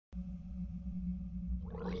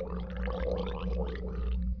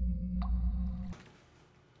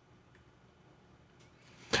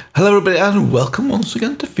Hello everybody and welcome once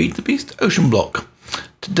again to Feed the Beast OceanBlock.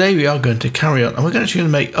 Today we are going to carry on and we're actually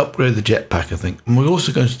going to upgrade the jetpack, I think, and we're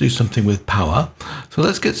also going to do something with power. So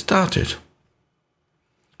let's get started.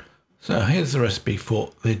 So here's the recipe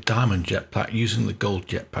for the diamond jetpack using the gold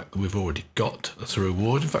jetpack that we've already got as a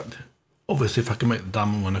reward. In fact, obviously if I can make the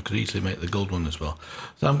diamond one I could easily make the gold one as well.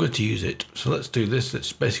 So I'm going to use it. So let's do this.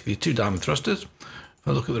 It's basically 2 diamond thrusters. If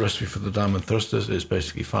I look at the recipe for the diamond thrusters, it's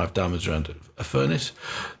basically 5 diamonds around a furnace.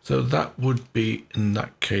 So that would be, in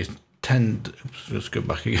that case, 10, oops, let's go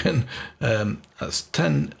back again. That's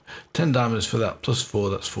 10 diamonds for that, plus 4,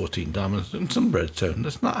 that's 14 diamonds, and some redstone.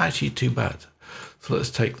 That's not actually too bad. So let's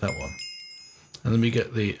take that one. And then we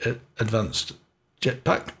get the advanced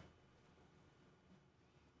jetpack.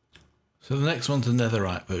 So the next one's a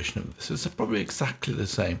netherite version of this. It's probably exactly the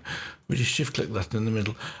same. We just shift click that in the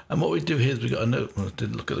middle. And what we do here is we got a note. Well, I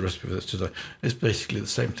didn't look at the recipe for this today. It's basically the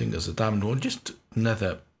same thing as the diamond one, just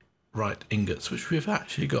netherite ingots, which we've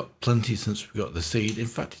actually got plenty since we got the seed. In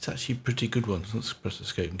fact, it's actually a pretty good one. So let's press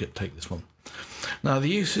escape and take this one. Now, the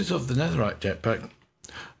uses of the netherite jetpack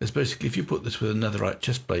is basically if you put this with a netherite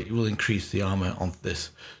chest plate, it will increase the armor on this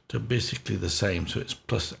to basically the same. So it's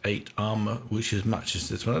plus 8 armor, which matches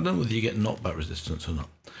this one. I don't know whether you get knockback resistance or not,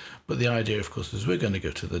 but the idea, of course, is we're going to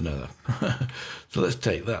go to the nether. So let's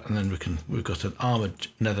take that, and then we've got an armored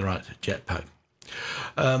netherite jetpack.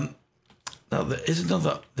 Now there is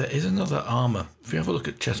another armor. If you have a look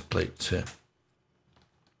at chest plates here.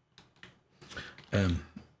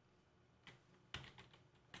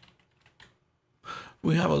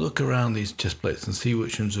 We have a look around these chest plates and see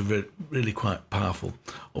which ones are really quite powerful.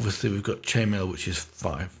 Obviously, we've got chainmail, which is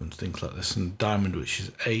 5 and things like this, and diamond, which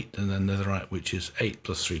is 8, and then netherite, which is 8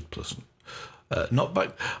 plus 3 plus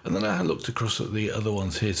knockback. And then I looked across at the other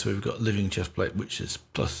ones here. So we've got living chest plate, which is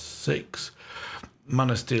plus 6.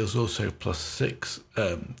 Mana steel is also plus 6.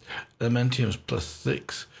 Elementium is plus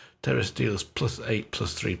 6. Terra steel is plus 8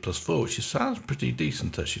 plus 3 plus 4, which sounds pretty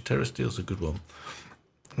decent actually. Terra steel is a good one.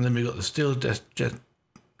 And then we've got the steel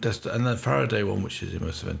and then Faraday one, which is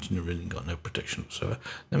immersive engine, really got no protection whatsoever.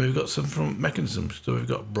 Then we've got some from mechanisms. So we've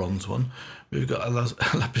got a bronze one. We've got a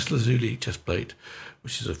lapis lazuli chest plate,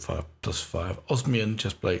 which is a 5 plus 5. Osmium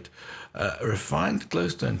chest plate. A refined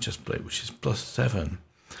glowstone chest plate, which is plus 7.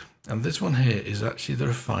 And this one here is actually the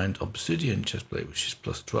refined obsidian chest plate, which is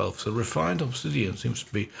plus 12. So refined obsidian seems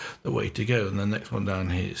to be the way to go. And the next one down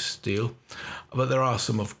here is steel. But there are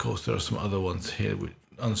some, of course, there are some other ones here with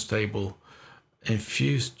unstable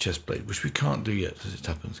infused chest plate, which we can't do yet as it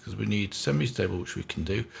happens, because we need semi-stable, which we can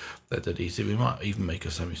do. They're dead easy. We might even make a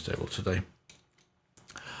semi-stable today.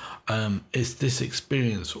 It's this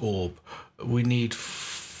experience orb. We need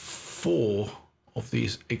 4 of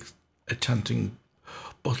these enchanting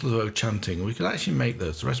bottles of enchanting. We can actually make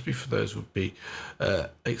those. The recipe for those would be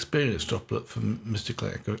experience droplet from mystical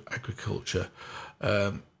agriculture,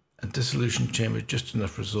 a dissolution chamber, just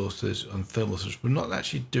enough resources, and thermal source. We're not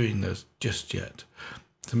actually doing those just yet,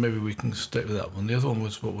 so maybe we can stick with that one. The other one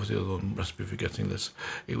was, what was the other one recipe for getting this?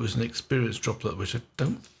 It was an experience droplet, which I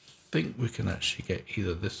don't think we can actually get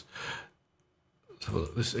either. This, let's have a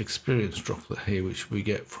look. This experience droplet here, which we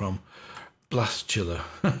get from blast chiller.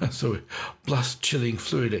 So blast chilling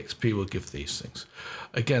fluid XP will give these things.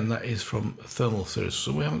 Again, that is from thermal series,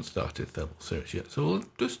 so we haven't started thermal series yet. So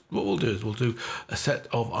what we'll do is we'll do a set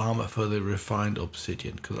of armor for the refined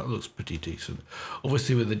obsidian, because that looks pretty decent.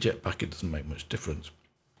 Obviously with the jetpack it doesn't make much difference.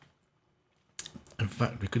 In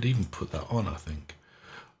fact, we could even put that on, I think.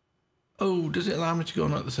 Oh, does it allow me to go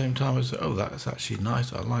on at the same time as, oh, that's actually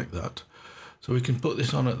nice, I like that. So we can put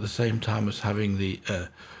this on at the same time as having the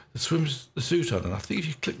suit on, and I think if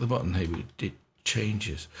you click the button here, it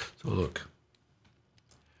changes. So look.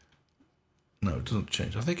 No, it doesn't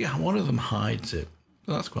change. I think one of them hides it.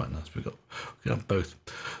 So that's quite nice. We can have both.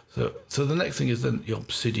 So the next thing is then the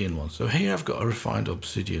obsidian one. So here I've got a refined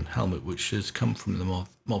obsidian helmet, which has come from the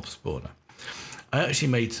mob spawner. I actually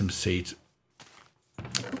made some seeds.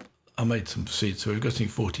 So we're getting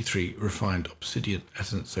 43 refined obsidian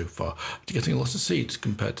essence so far. You're getting lots of seeds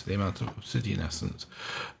compared to the amount of obsidian essence.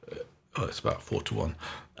 It's about 4 to 1.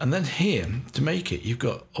 And then here, to make it, you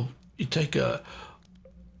take a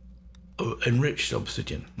enriched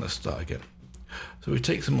obsidian. Let's start again. So we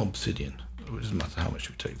take some obsidian. It doesn't matter how much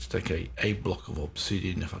we take. Let's take a block of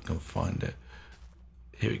obsidian if I can find it.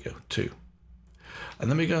 Here we go, 2. And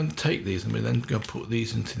then we go and take these, and we then go and put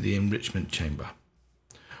these into the enrichment chamber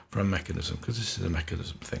for a mechanism, because this is a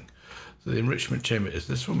mechanism thing. So the enrichment chamber is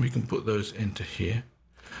this one. We can put those into here,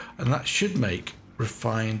 and that should make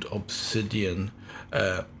refined obsidian,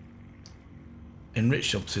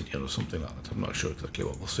 enriched obsidian or something like that. I'm not sure exactly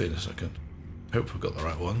what we'll see in a second. Hope we've got the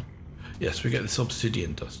right one. Yes, we get this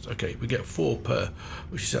obsidian dust. Okay, we get 4 per,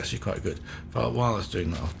 which is actually quite good. While I was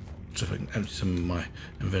doing that, I'll see if I can empty some of my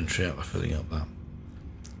inventory out by filling up that.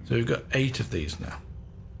 So we've got 8 of these now.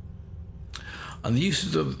 And the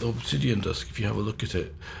uses of the obsidian dust, if you have a look at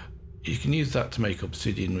it, you can use that to make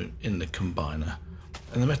obsidian in the combiner.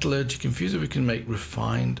 And the metallurgic infuser, we can make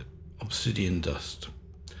refined obsidian dust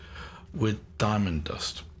with diamond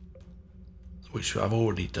dust, which I've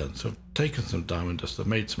already done. So I've taken some diamond dust, I've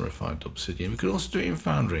made some refined obsidian. We can also do it in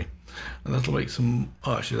foundry, and that'll make some,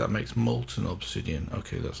 oh, actually that makes molten obsidian.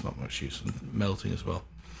 Okay, that's not much use, and melting as well.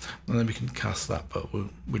 And then we can cast that, but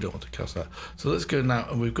we don't want to cast that. So let's go now,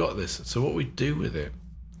 and we've got this. So what we do with it,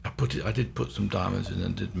 I did put some diamonds in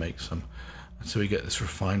and did make some. And so we get this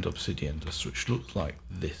refined obsidian dust, which looks like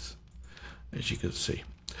this, as you can see.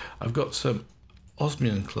 I've got some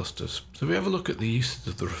osmium clusters. So we have a look at the uses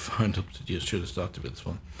of the refined obsidian. Should have started with this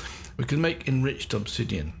one. We can make enriched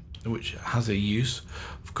obsidian, which has a use,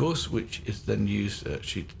 of course, which is then used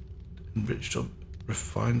actually enriched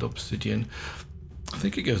refined obsidian. I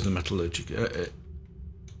think it goes in the metallurgic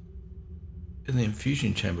in the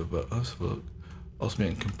infusion chamber, but let's have a look.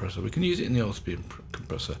 Osmium compressor. We can use it in the osmium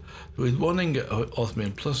compressor. With 1 ingot of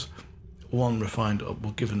osmium plus 1 refined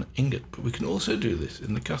will give an ingot, but we can also do this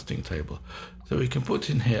in the casting table. So we can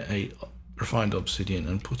put in here a refined obsidian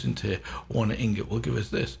and put into here 1 ingot will give us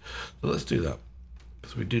this. So let's do that,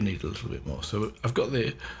 because we do need a little bit more. So I've got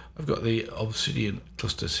the obsidian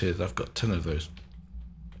clusters here. I've got 10 of those.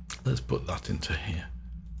 Let's put that into here.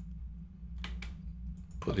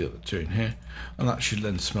 Put the other 2 in here, and that should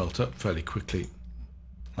then smelt up fairly quickly,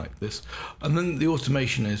 like this. And then the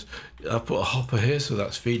automation is, I put a hopper here, so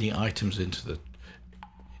that's feeding items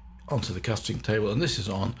onto the casting table, and this is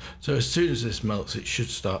on. So as soon as this melts, it should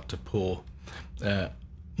start to pour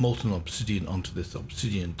molten obsidian onto this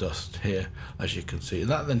obsidian dust here, as you can see, and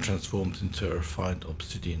that then transforms into a refined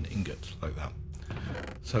obsidian ingot like that.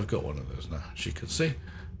 So I've got one of those now, as you can see,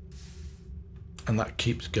 and that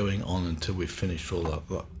keeps going on until we've finished all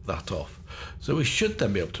that off. So we should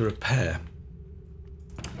then be able to repair.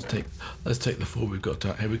 Let's take the 4 we've got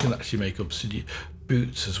down here. We can actually make obsidian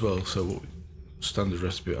boots as well. So standard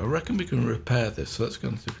recipe. I reckon we can repair this. So let's go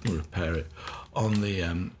and see if we can repair it on the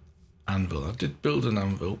anvil. I did build an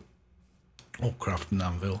anvil, or craft an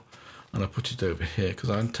anvil, and I put it over here because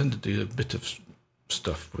I intend to do a bit of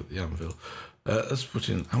stuff with the anvil. Let's put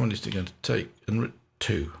in, how many is it going to take? And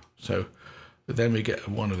 2. So then we get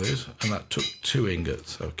 1 of those, and that took 2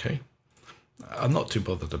 ingots. Okay. I'm not too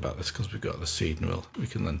bothered about this because we've got the seed mill. We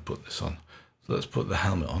can then put this on. So let's put the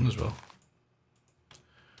helmet on as well.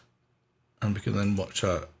 And we can then watch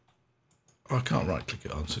our... Oh, I can't right click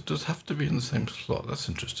it on, so it does have to be in the same slot. That's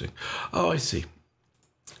interesting. Oh, I see.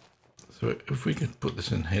 So if we can put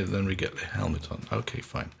this in here, then we get the helmet on. Okay,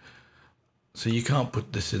 fine. So you can't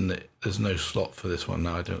put this in the... There's no slot for this one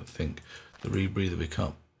now, I don't think. The rebreather we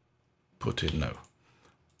can't put in, no.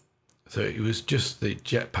 So it was just the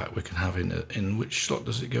jetpack we can have in which slot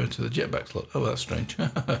does it go into the jetpack slot? Oh, that's strange.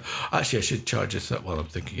 Actually, I should charge this up while I'm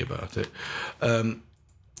thinking about it.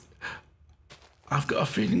 I've got a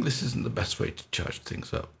feeling this isn't the best way to charge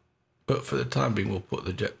things up, but for the time being, we'll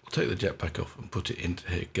take the jetpack off and put it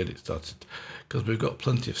into here, get it started, because we've got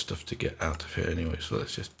plenty of stuff to get out of here anyway. So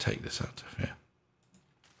let's just take this out of here,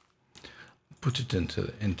 put it into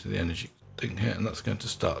the energy thing here, and that's going to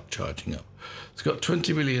start charging up. It's got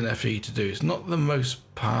 20 million FE to do. It's not the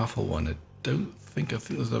most powerful one. I think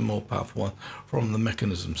there's a more powerful one from the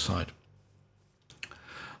mechanism side.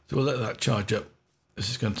 So we'll let that charge up. This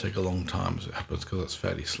is going to take a long time as it happens because that's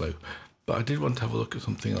fairly slow. But I did want to have a look at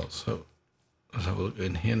something else. So let's have a look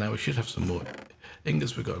in here now. We should have some more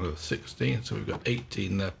ingots. We've got another 16, so we've got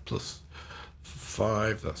 18 there plus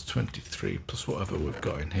 5. That's 23 plus whatever we've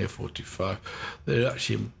got in here, 45. They're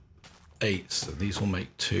actually 8s, so these will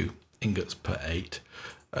make 2 ingots per 8.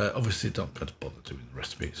 Obviously, don't go to bother doing the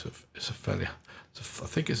recipe. So it's a fairly, I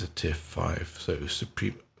think it's a tier 5. So it was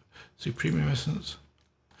supreme essence.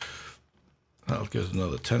 That'll give us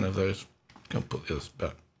another 10 of those. Can put the others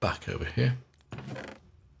back over here,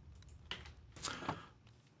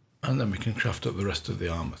 and then we can craft up the rest of the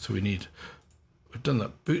armor. So we've done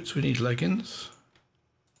that. Boots. We need leggings.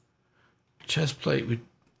 Chest plate.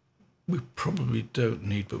 We probably don't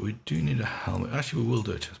need, but we do need a helmet. Actually, we will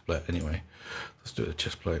do a chest plate anyway. Let's do a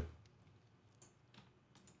chest plate.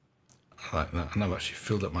 I like that. And I've actually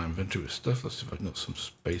filled up my inventory with stuff. Let's see if I can get some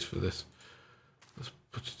space for this. Let's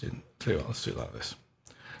put it in. Tell you what, let's do it like this.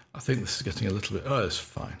 I think this is getting a little bit... Oh, it's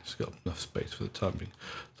fine. It's got enough space for the time being.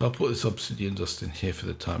 So I'll put this obsidian dust in here for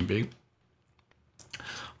the time being.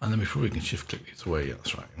 And then we probably can shift click these away. Yeah,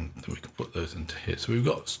 that's right. And then we can put those into here. So we've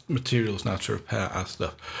got materials now to repair our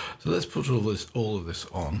stuff. So let's put all of this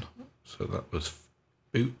on. So that was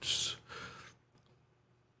boots.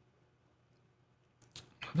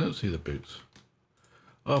 I don't see the boots.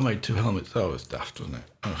 Oh, I made 2 helmets. That was daft, wasn't it?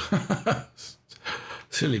 Oh.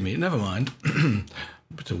 Silly me. Never mind. A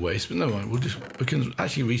bit of waste, but never mind. We can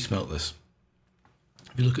actually resmelt this.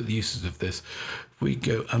 If you look at the uses of this, if we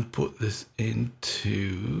go and put this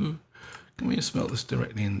into, can we smelt this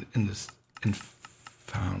directly in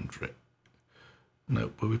Foundry?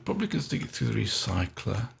 No, but we probably can stick it through the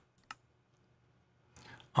recycler.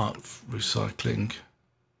 Art recycling,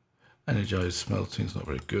 energized smelting is not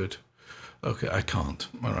very good. Okay, I can't.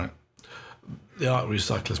 All right. The art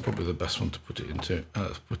recycler is probably the best one to put it into.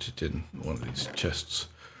 Let's put it in one of these chests.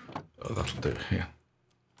 Oh, that'll do here.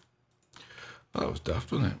 That was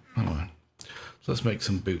daft, wasn't it? All right. So let's make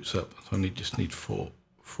some boots up. So I just need four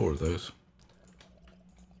of those.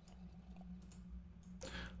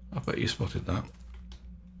 I bet you spotted that.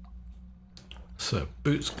 So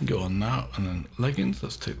boots can go on now, and then leggings.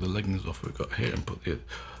 Let's take the leggings off we've got here and put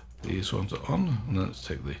these ones on, and then let's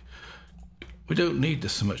take the. We don't need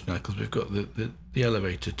this so much now because we've got the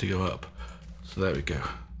elevator to go up. So there we go.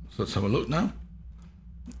 So let's have a look now.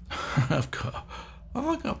 I've got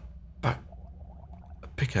a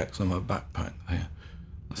pickaxe on my backpack here.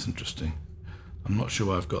 That's interesting. I'm not sure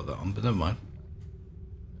why I've got that on, but never mind.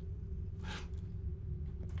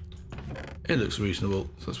 It looks reasonable,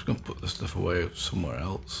 so let's go and put this stuff away somewhere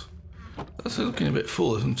else. That's looking a bit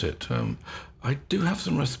full, isn't it? I do have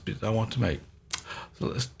some recipes I want to make,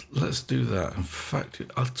 so let's do that. In fact,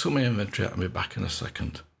 I'll sort my inventory out and be back in a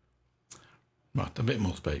second. Right, a bit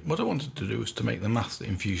more space. What I wanted to do was to make the master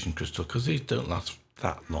infusion crystal, because these don't last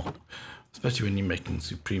that long, especially when you're making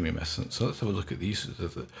supremium essence. So let's have a look at the uses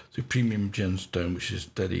of the supremium gemstone, which is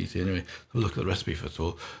dead easy anyway. Have a look at the recipe first of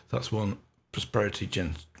all. That's one prosperity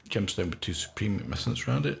gemstone with 2 supremium essence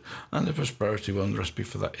around it, and the prosperity one, the recipe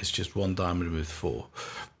for that is just 1 diamond with 4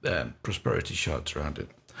 prosperity shards around it.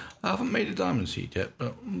 I haven't made a diamond seed yet,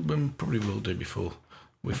 but we probably will do before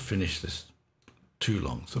we finish this too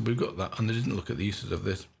long. So we've got that, and I didn't look at the uses of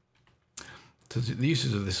this. So the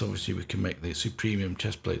uses of this, obviously we can make the supremium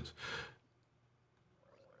chest plates.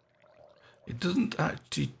 It doesn't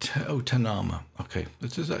actually 10 armor. Okay,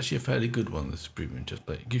 this is actually a fairly good one, the supremium chest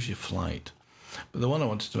plate. It gives you flight. But the one I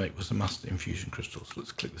wanted to make was the master infusion crystal. So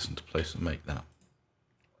let's click this into place and make that.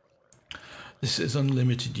 This is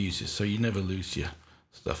unlimited uses, so you never lose your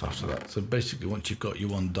stuff after that. So basically, once you've got your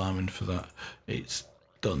 1 diamond for that, it's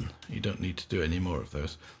done. You don't need to do any more of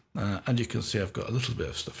those. And you can see I've got a little bit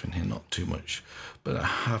of stuff in here, not too much, but I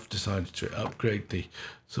have decided to upgrade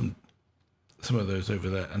some of those over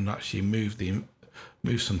there and actually move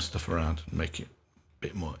some stuff around and make it a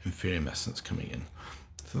bit more inferior essence coming in.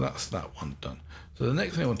 So that's that one done. So the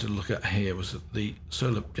next thing I wanted to look at here was the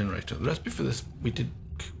solar generator. The recipe for this we did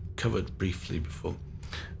covered briefly before.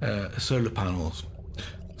 Solar panels.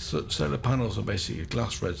 So solar panels are basically a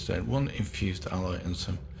glass redstone, 1 infused alloy, and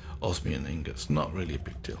some osmium ingots. Not really a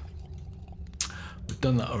big deal. We've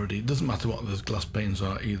done that already. It doesn't matter what those glass panes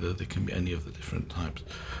are either. They can be any of the different types.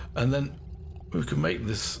 And then we can make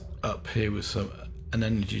this up here with an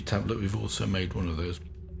energy tablet. We've also made one of those.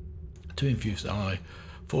 2 infused alloy,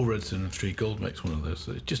 4 redstone and 3 gold makes one of those.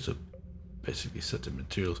 So it's just a basically set of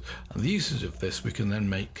materials. And the uses of this, we can then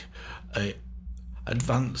make a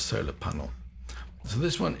advanced solar panel. So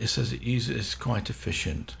this one, it says it's quite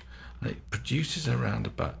efficient, and it produces around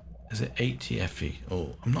about, is it 80 Fe?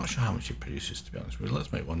 Or I'm not sure how much it produces, to be honest with you.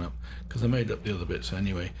 Let's make one up, because I made up the other bits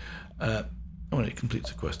anyway. When it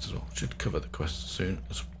completes the quest as well. Should cover the quest soon.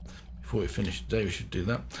 Before we finish today, we should do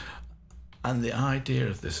that. And the idea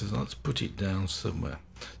of this is, let's put it down somewhere.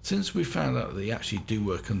 Since we found out that they actually do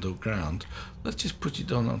work underground, let's just put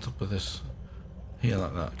it on top of this here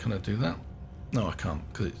like that. Can I do that? No, I can't,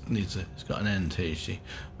 because it's got an end here, you see,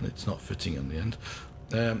 and it's not fitting on the end.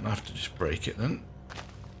 I have to just break it then.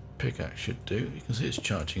 Pickaxe should do. You can see it's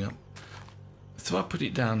charging up. So if I put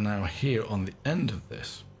it down now here on the end of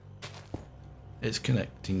this, it's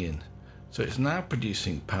connecting in. So it's now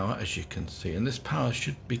producing power, as you can see, and this power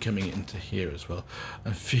should be coming into here as well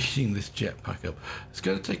and feeding this jetpack up. It's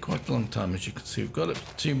going to take quite a long time, as you can see. We've got up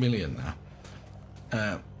to 2 million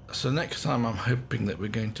now. So next time I'm hoping that we're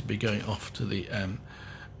going to be going off to the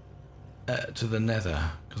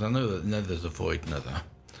nether, because I know that nether's a void nether.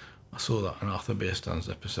 I saw that on Arthur Beerstan's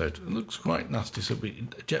episode. It looks quite nasty, so a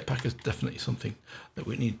jetpack is definitely something that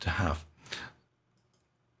we need to have.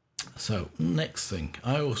 So next thing,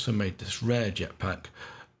 I also made this rare jetpack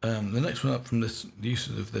The next one up from this, the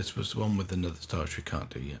uses of this was the one with the nether star, which we can't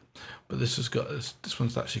do yet. But this has got this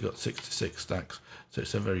one's actually got 66 stacks, so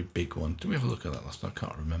it's a very big one. Did we have a look at that last night? I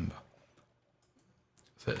can't remember.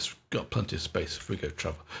 So it's got plenty of space if we go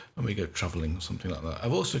traveling or something like that.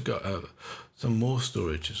 I've also got some more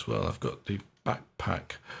storage as well. I've got the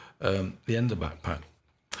backpack, the Ender backpack.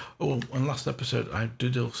 Oh, and last episode I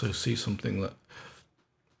did also see something that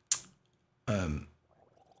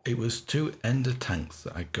it was 2 Ender tanks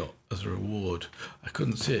that I got as a reward. I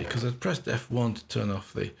couldn't see it because I pressed F1 to turn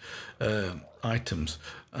off the items,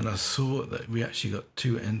 and I saw that we actually got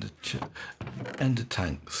 2 Ender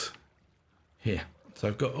tanks here. So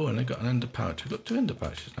I've got, and I got an Ender pouch. I've got 2 Ender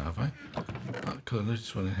pouches now, have I? Because I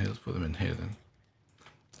noticed one in here. Let's put them in here then.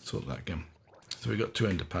 Sort that again. So we got 2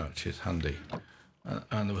 Ender pouches handy.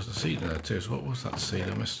 And there was a seed in there too. So what was that seed?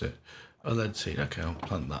 I missed it. A lead seed. Okay, I'll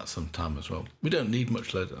plant that sometime as well. We don't need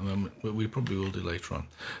much lead at the moment, but we probably will do later on.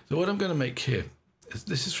 So what I'm going to make here is,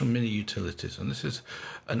 this is from Mini Utilities, and this is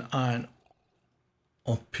an iron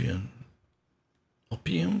opium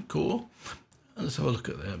core. And let's have a look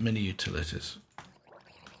at the Mini Utilities.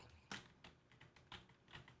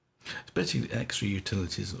 It's basically extra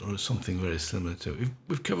utilities or something very similar to it.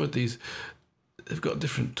 We've covered these. They've got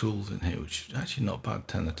different tools in here, which is actually not bad.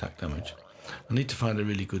 10 attack damage. I need to find a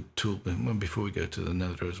really good tool before we go to the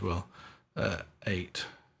nether as well. 8.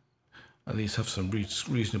 And these have some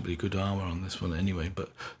reasonably good armor on this one anyway,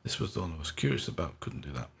 but this was the one I was curious about. Couldn't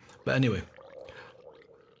do that. But anyway,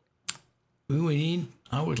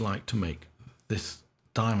 I would like to make this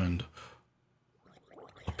diamond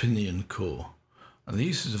opinion core. And the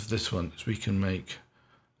uses of this one is we can make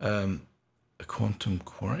a quantum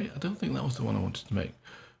quarry. I don't think that was the one I wanted to make.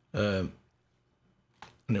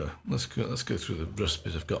 Anyway, let's go through the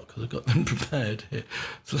recipes I've got, because I've got them prepared here.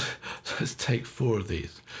 So let's take 4 of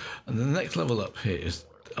these, and then the next level up here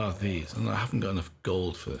are these, and I haven't got enough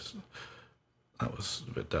gold for this. That was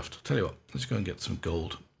a bit daft. I'll tell you what, let's go and get some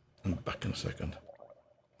gold, and back in a second.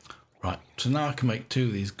 Right, so now I can make 2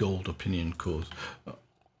 of these gold opinion cores.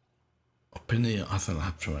 Opinion, I think I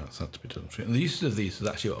have to pronounce that to be done. And the uses of these is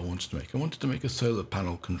actually what I wanted to make. I wanted to make a solar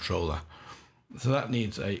panel controller. So that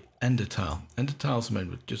needs a ender tile. Ender tiles are made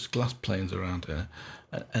with just glass planes around here,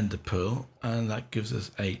 an ender pearl, and that gives us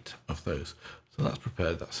 8 of those. So that's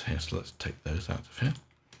prepared, that's here. So let's take those out of here.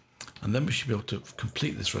 And then we should be able to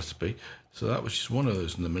complete this recipe. So that was just 1 of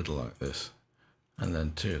those in the middle like this, and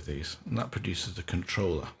then 2 of these. And that produces the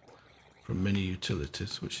controller from Mini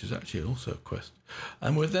Utilities, which is actually also a quest.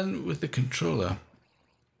 And with the controller,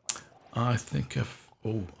 I think I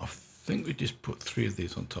think we just put 3 of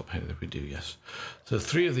these on top here. If we do, yes. So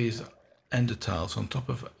 3 of these ender tiles on top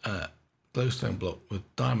of a glowstone block with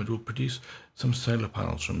diamond will produce some solar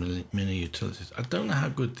panels from Mini Utilities. I don't know how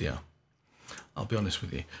good they are, I'll be honest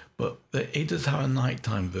with you, but it does have a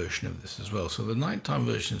nighttime version of this as well. So the nighttime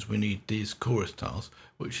versions, we need these chorus tiles,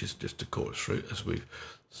 which is just a chorus fruit, as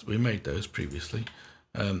we made those previously,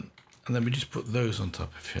 and then we just put those on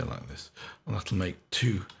top of here like this, and that'll make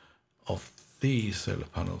 2 of these solar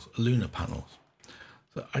panels, lunar panels.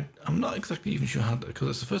 So I'm not exactly even sure how, because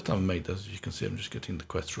it's the first time I made those. As you can see, I'm just getting the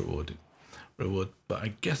quest reward, but I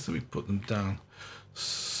guess that we put them down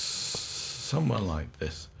somewhere like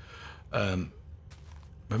this.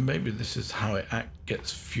 But maybe this is how it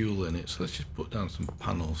gets fuel in it. So let's just put down some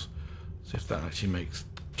panels, see if that actually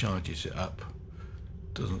charges it up.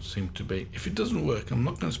 Doesn't seem to be. If it doesn't work, I'm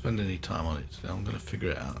not going to spend any time on it. So I'm going to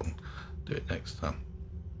figure it out and do it next time.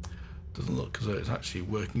 Doesn't look as though it's actually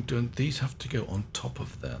working. Do these have to go on top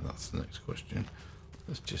of there? That's the next question.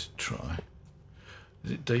 Let's just try.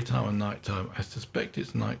 Is it daytime or nighttime? I suspect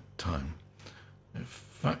it's nighttime. In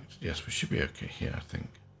fact, yes, we should be okay here, I think.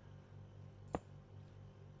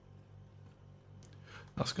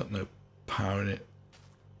 That's got no power in it.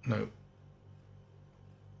 No.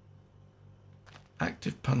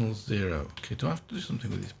 Active panels 0. Okay, do I have to do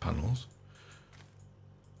something with these panels?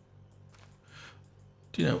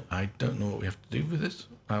 Do you know, I don't know what we have to do with this.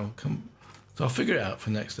 So I'll figure it out for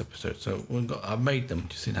next episode. So I've made them,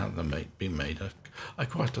 just seen how they're being made. I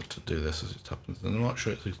quite like to do this as it happens, and I'm not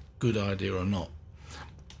sure it's a good idea or not.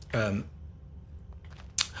 They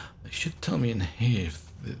should tell me in here if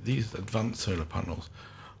these advanced solar panels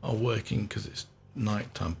are working, because it's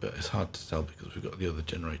night time, but it's hard to tell because we've got the other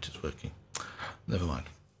generators working. Never mind.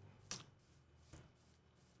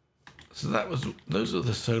 So those are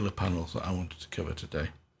the solar panels that I wanted to cover today.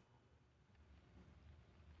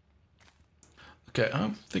 Okay,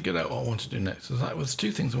 I've figured out what I want to do next. So that was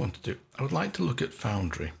 2 things I want to do. I would like to look at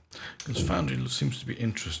Foundry, because Foundry seems to be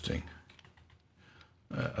interesting.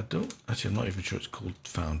 I don't actually. I'm not even sure it's called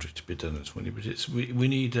Foundry to be done as well, but it's we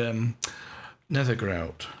need nether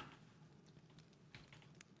grout.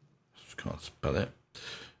 Just can't spell it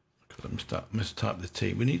because I mistyped the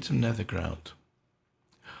T. We need some nether grout.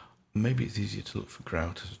 Maybe it's easier to look for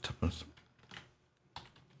grout as a tuppence.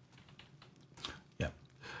 Yeah,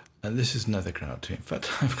 and this is nether grout here. In fact,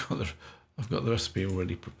 I've got the recipe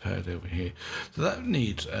already prepared over here. So that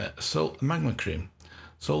needs magma cream,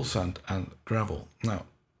 soul sand, and gravel. Now,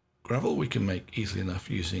 gravel we can make easily enough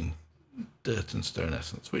using dirt and stone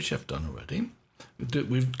essence, which I've done already.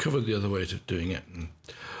 We've covered the other ways of doing it.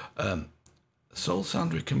 Soul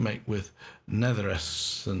sand we can make with nether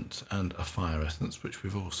essence and a fire essence, which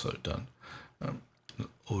we've also done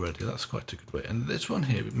already. That's quite a good way. And this one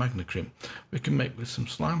here with magma cream we can make with some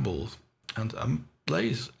slime balls and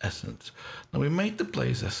blaze essence. Now we made the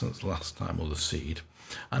blaze essence last time, or the seed,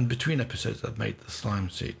 and between episodes I've made the slime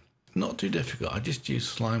seed. Not too difficult. I just used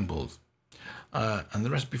slime balls, and the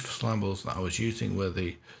recipe for slime balls that I was using were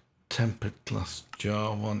the tempered glass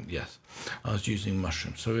jar one. Yes, I was using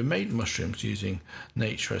mushrooms. So we made mushrooms using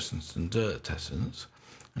nature essence and dirt essence,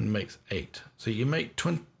 and it makes 8. So you make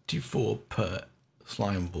 24 per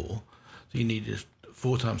slime ball. So you needed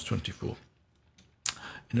 4 times 24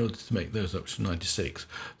 in order to make those up to 96.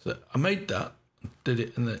 So I made that, did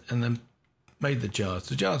it, and then made the jars.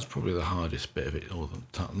 The jars are probably the hardest bit of it, or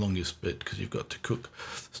the longest bit, because you've got to cook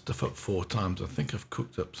stuff up 4 times. I think I've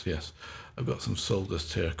cooked up, so yes, I've got some soul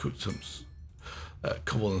dust here. I cooked some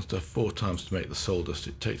cobble and stuff 4 times to make the soul dust.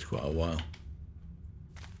 It takes quite a while.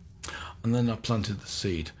 And then I planted the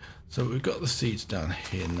seed. So we've got the seeds down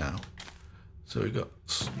here now. So we've got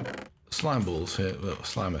slime balls here,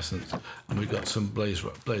 slime essence, and we've got some blaze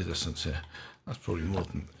essence here. That's probably more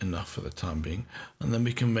than enough for the time being. And then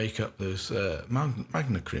we can make up those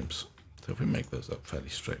magma creams. So if we make those up, fairly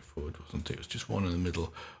straightforward, wasn't it? It was just one in the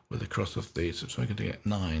middle with a cross of these, so we're going to get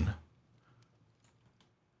 9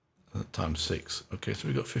 times 6. Okay, so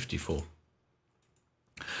we've got 54.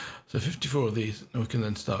 So 54 of these, and we can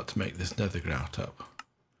then start to make this nether grout up.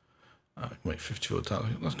 I can make 54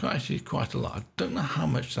 times. That's actually quite a lot. I don't know how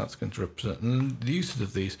much that's going to represent. And then the uses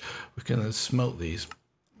of these, we can then smelt these,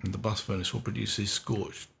 and the blast furnace will produce these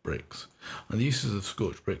scorched bricks. And the uses of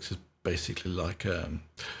scorched bricks is basically like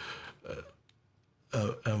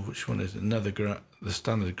which one is it? The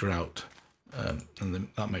standard grout, and then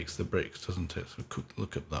that makes the bricks, doesn't it? So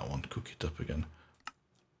look up that one, cook it up again,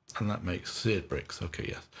 and that makes seared bricks. Okay,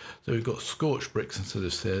 yes. So we've got scorched bricks instead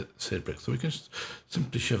of seared bricks. So we can just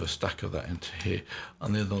simply shove a stack of that into here,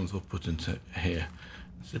 and the other ones we'll put into here.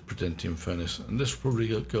 It's the Prudentium furnace, and this will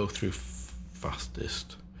probably go through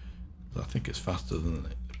fastest. I think it's faster than the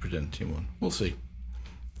Prudentium one. We'll see.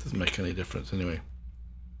 Doesn't make any difference anyway.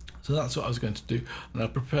 So that's what I was going to do, and I'll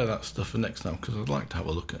prepare that stuff for next time, because I'd like to have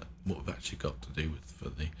a look at what we've actually got to do with for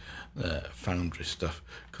the foundry stuff,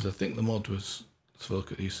 because I think the mod was to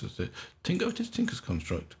look at the uses of it is Tinker's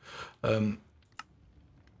Construct. It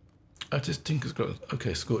is Tinker's Construct.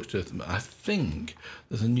 Okay, Scorched Earth. I think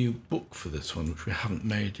there's a new book for this one which we haven't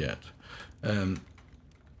made yet.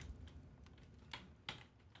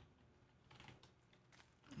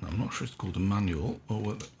 I'm not sure it's called a manual,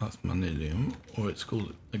 or that's Manilium, or it's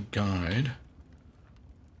called a guide.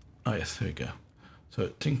 Oh yes, there we go. So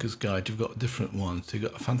Tinker's Guide, you've got different ones. So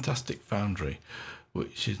you've got a Fantastic Foundry,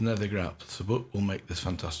 which is nether grout. So book will make this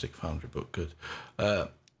Fantastic Foundry book good. So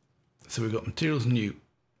we've got materials new,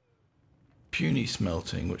 puny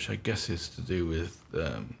smelting, which I guess is to do with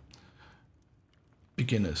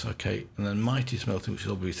beginners, okay, and then mighty smelting, which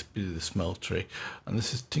will be the smeltery, and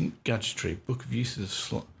this is Gadgetry, book of uses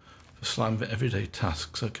for slime for everyday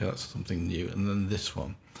tasks. Okay, that's something new. And then this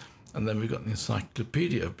one, and then we've got the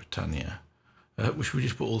Encyclopedia of Britannia, which we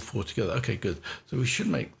just put all 4 together. Okay, good. So we should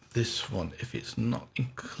make this one if it's not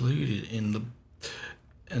included in the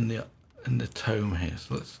tome here.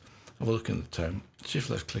 So let's have a look in the tome. Shift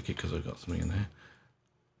left click it because I've got something in here.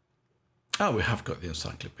 Oh, we have got the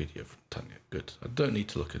Encyclopedia of Britannia. Good. I don't need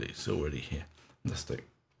to look at it. It's already here. Fantastic.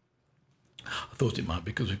 I thought it might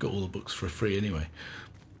be because we've got all the books for free anyway.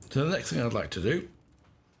 So the next thing I'd like to do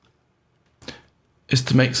is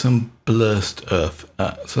to make some blurst earth.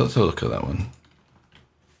 So let's have a look at that one.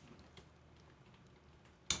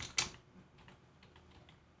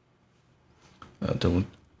 Oh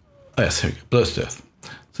yes, here we go. Blurst earth.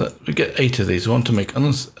 So we get 8 of these. We want to make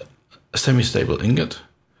a semi-stable ingot.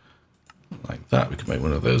 Like that, we can make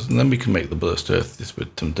one of those, and then we can make the blurst earth, this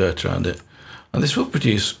with some dirt around it, and this will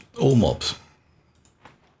produce all mobs.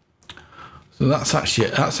 So that's actually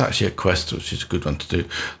a quest, which is a good one to do.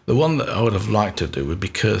 The one that I would have liked to do would be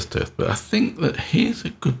cursed earth, but I think that here's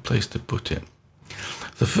a good place to put it.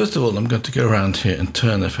 So first of all, I'm going to go around here and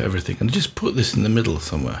turn off everything and just put this in the middle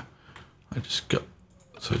somewhere. Just go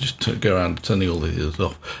around turning all these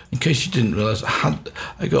off. In case you didn't realise,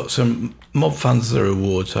 I got some mob fans as a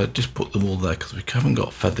reward, so I just put them all there because we haven't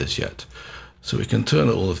got feathers yet. So we can turn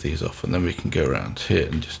all of these off, and then we can go around here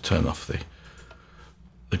and just turn off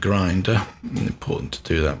the grinder. It's important to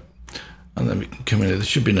do that. And then we can come in here. There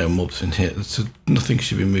should be no mobs in here, so nothing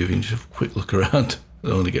should be moving. Just have a quick look around. I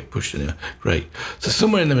don't want to get pushed anywhere. Great. So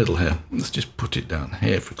somewhere in the middle here, let's just put it down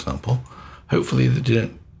here, for example. Hopefully they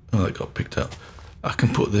didn't. Oh, that got picked up. I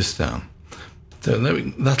can put this down. So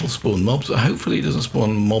that'll spawn mobs. Hopefully it doesn't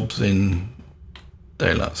spawn mobs in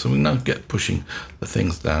daylight. So we now get pushing the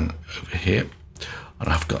things down over here. And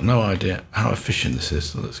I've got no idea how efficient this is.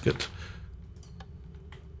 So let's go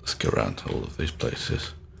around all of these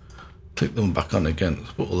places. Click them back on again.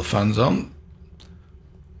 Let's put all the fans on.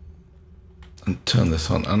 And turn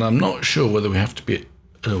this on. And I'm not sure whether we have to be...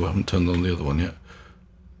 Oh, we haven't turned on the other one yet.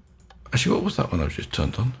 Actually, what was that one I've just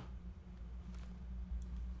turned on?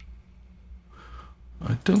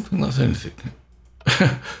 I don't think that's anything.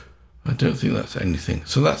 I don't think that's anything.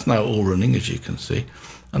 So that's now all running, as you can see.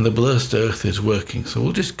 And the blurred earth is working. So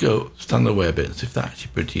we'll just go stand away a bit and see if that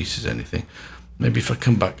actually produces anything. Maybe if I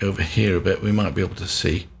come back over here a bit, we might be able to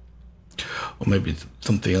see. Or maybe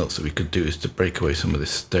something else that we could do is to break away some of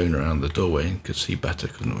this stone around the doorway and could see better,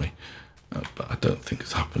 couldn't we? But I don't think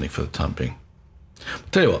it's happening for the time being.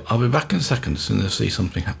 But tell you what, I'll be back in a second as soon as I see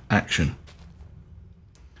something action.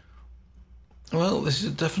 Well, this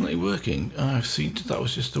is definitely working. I've seen that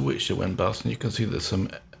was just a witch that went past, and you can see there's some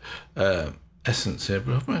essence here.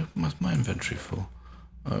 But my inventory full?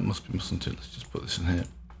 Oh, it mustn't it? Let's just put this in here.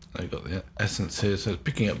 I've got the essence here, so it's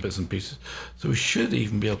picking up bits and pieces. So we should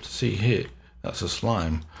even be able to see here. That's a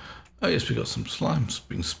slime. Oh yes, we got some slimes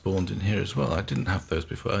being spawned in here as well. I didn't have those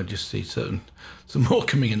before. I just see some more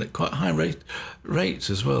coming in at quite high rates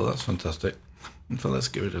as well. That's fantastic. And so let's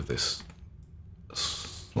get rid of this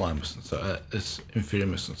slime essence. This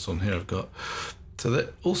inferior essence on here I've got. So there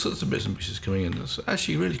all sorts of bits and pieces coming in. It's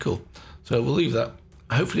actually really cool. So we'll leave that.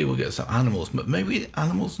 Hopefully we'll get some animals, but maybe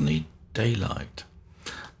animals need daylight.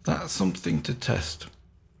 That's something to test.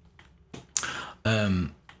 So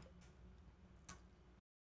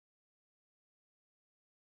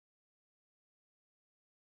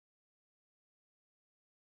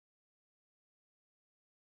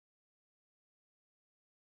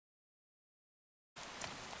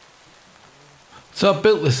I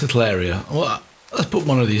built this little area. Well, let's put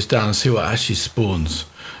one of these down and see what actually spawns.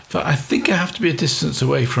 In fact, I think I have to be a distance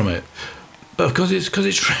away from it. But because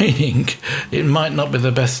it's raining, it might not be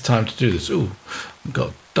the best time to do this. Ooh, I've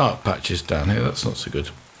got dark patches down here. That's not so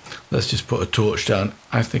good. Let's just put a torch down.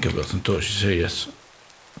 I think I've got some torches here, yes.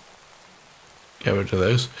 Get rid of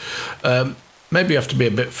those. Maybe I have to be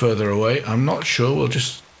a bit further away. I'm not sure. We'll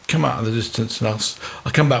just come out of the distance and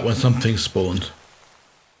I'll come back when something spawned.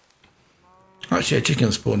 Actually, a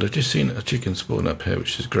chicken spawned. I've just seen a chicken spawn up here,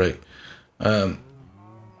 which is great.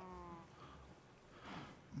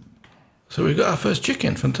 So we've got our first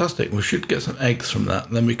chicken. Fantastic. We should get some eggs from that,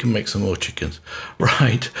 and then we can make some more chickens.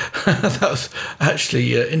 Right. That was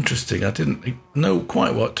actually interesting. I didn't know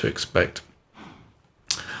quite what to expect.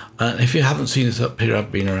 And if you haven't seen this up here,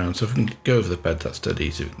 I've been around. So if we can go over the bed, that's dead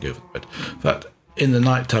easy. We can go over the bed. In fact, in the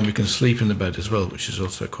night time, we can sleep in the bed as well, which is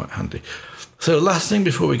also quite handy. So last thing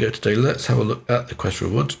before we go today, let's have a look at the quest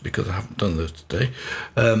rewards, because I haven't done those today.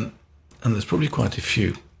 And there's probably quite a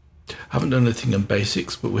few. I haven't done anything in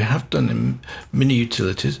basics, but we have done in mini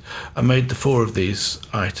utilities. I made the 4 of these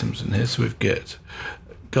items in here. So we've got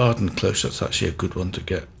garden close. That's actually a good one to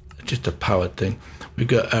get. Just a powered thing. We've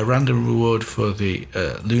got a random reward for the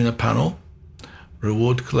lunar panel.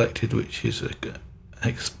 Reward collected, which is an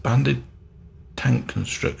expanded tank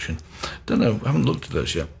construction. Don't know. I haven't looked at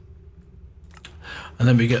those yet. And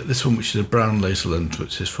then we get this one, which is a brown laser lens,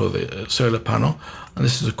 which is for the solar panel. And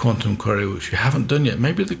this is a quantum quarry, which we haven't done yet.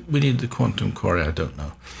 Maybe we need the quantum quarry, I don't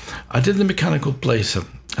know. I did the mechanical placer.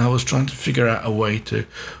 I was trying to figure out a way to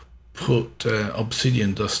put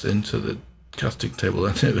obsidian dust into the casting table.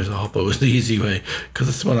 And it was a hopper was the easy way, because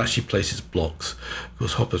this one actually places blocks. Of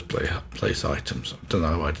course, hoppers place items. I don't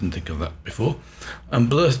know why I didn't think of that before. And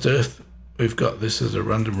blurred earth, we've got this as a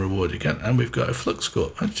random reward again. And we've got a flux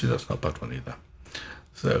core. Actually, that's not a bad one either.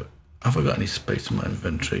 So, have I got any space in my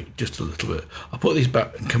inventory? Just a little bit. I'll put these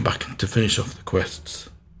back and come back to finish off the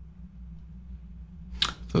quests.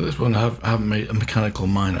 So this one I haven't made a mechanical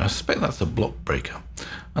miner. I suspect that's a block breaker.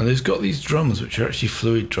 And it's got these drums, which are actually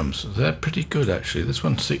fluid drums. They're pretty good, actually. This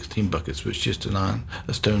one's 16 buckets, which is just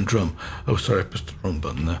a stone drum. Oh, sorry, I pushed the wrong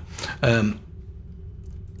button there.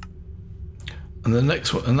 And the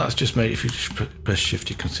next one, and that's just made, if you just press shift,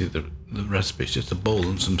 you can see the recipe. It's just a bowl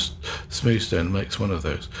and some smooth stone makes one of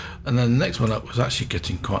those. And then the next one up was actually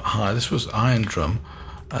getting quite high. This was iron drum,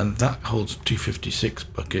 and that holds 256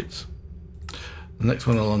 buckets. The next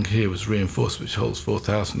one along here was reinforced, which holds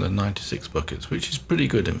 4,096 buckets, which is pretty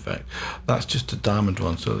good, in fact. That's just a diamond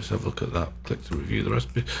one, so let's have a look at that. Click to review the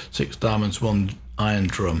recipe. 6 diamonds, 1 iron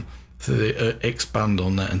drum. So they expand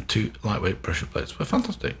on that, and 2 lightweight pressure plates. Well,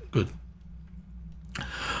 fantastic, good.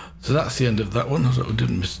 So that's the end of that one. So we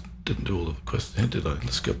didn't do all of the quests here, did I?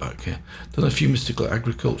 Let's go back here. Done a few mystical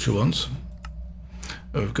agriculture ones.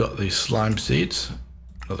 We've got the slime seeds,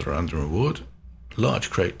 another random reward. Large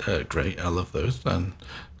crate, great, I love those, and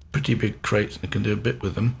pretty big crates, and you can do a bit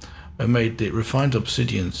with them. I made the refined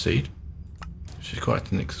obsidian seed, which is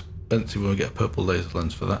quite an expensive one. We get a purple laser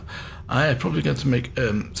lens for that. I am probably going to make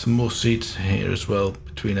some more seeds here as well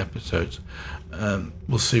between episodes.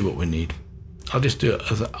 We'll see what we need. I'll just do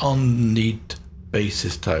it as an on-need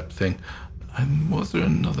basis type thing. Was there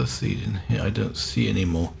another seed in here? I don't see any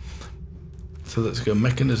more. So let's go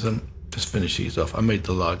mechanism. Just finish these off. I made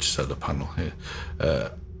the large solar panel here,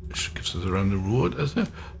 which gives us a random reward. As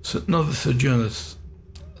another Sojourner's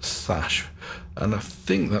sash, and I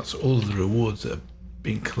think that's all of the rewards that have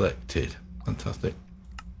been collected. Fantastic.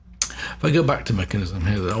 If I go back to mechanism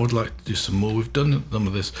here, I would like to do some more. We've done some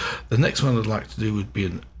of this. The next one I'd like to do would be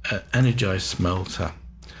an energized smelter.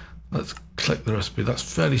 Let's click the recipe. That's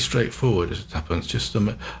fairly straightforward as it happens. Just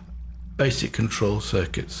some basic control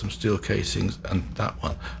circuits, some steel casings, and that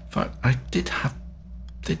one. In fact, I did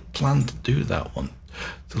plan to do that one,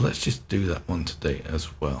 so let's just do that one today as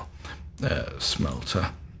well.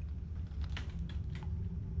 Smelter.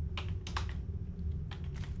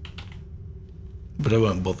 But I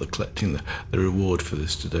won't bother collecting the reward for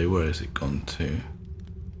this today. Where has it gone to?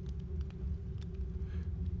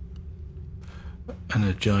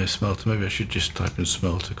 Energized smelter. Maybe I should just type in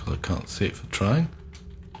smelter because I can't see it for trying.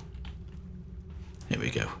 Here we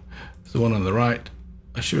go. So the one on the right,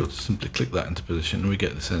 I should be able to simply click that into position and we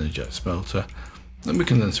get this energized smelter. Then we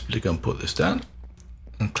can then simply go and put this down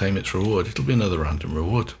and claim its reward. It'll be another random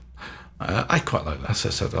reward. I quite like that. As I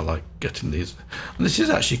said, I like getting these. And this is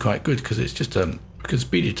actually quite good because it's just, we can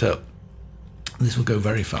speed it up. This will go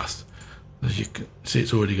very fast. As you can see,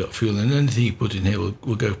 it's already got fuel, and anything you put in here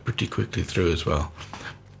will go pretty quickly through as well.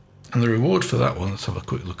 And the reward for that one, let's have a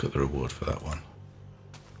quick look at the reward for that one.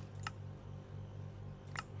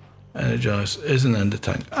 Energized is an ender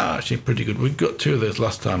tank. Actually pretty good. We got 2 of those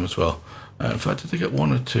last time as well. In fact, did I get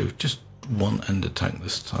 1 or 2? Just 1 ender tank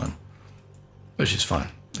this time, which is fine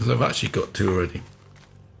because I've actually got 2 already.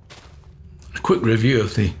 A quick review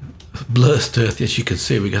of the blurst earth. Yes, you can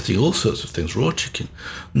see we're getting all sorts of things. Raw chicken,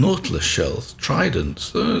 nautilus shells,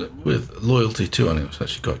 tridents with loyalty 2 on it. It's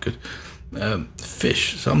actually quite good.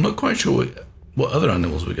 Fish. So I'm not quite sure what other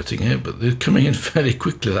animals we're getting here, but they're coming in fairly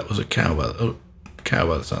quickly. That was a cow by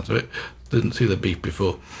the sounds of it. Didn't see the beep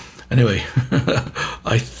before. Anyway,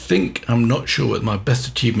 I think, I'm not sure what my best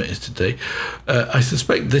achievement is today. I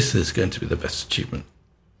suspect this is going to be the best achievement.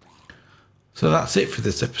 So that's it for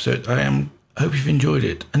this episode. I hope you've enjoyed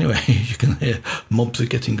it. Anyway, you can hear mobs are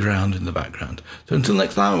getting ground in the background. So until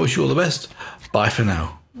next time, I wish you all the best. Bye for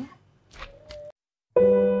now.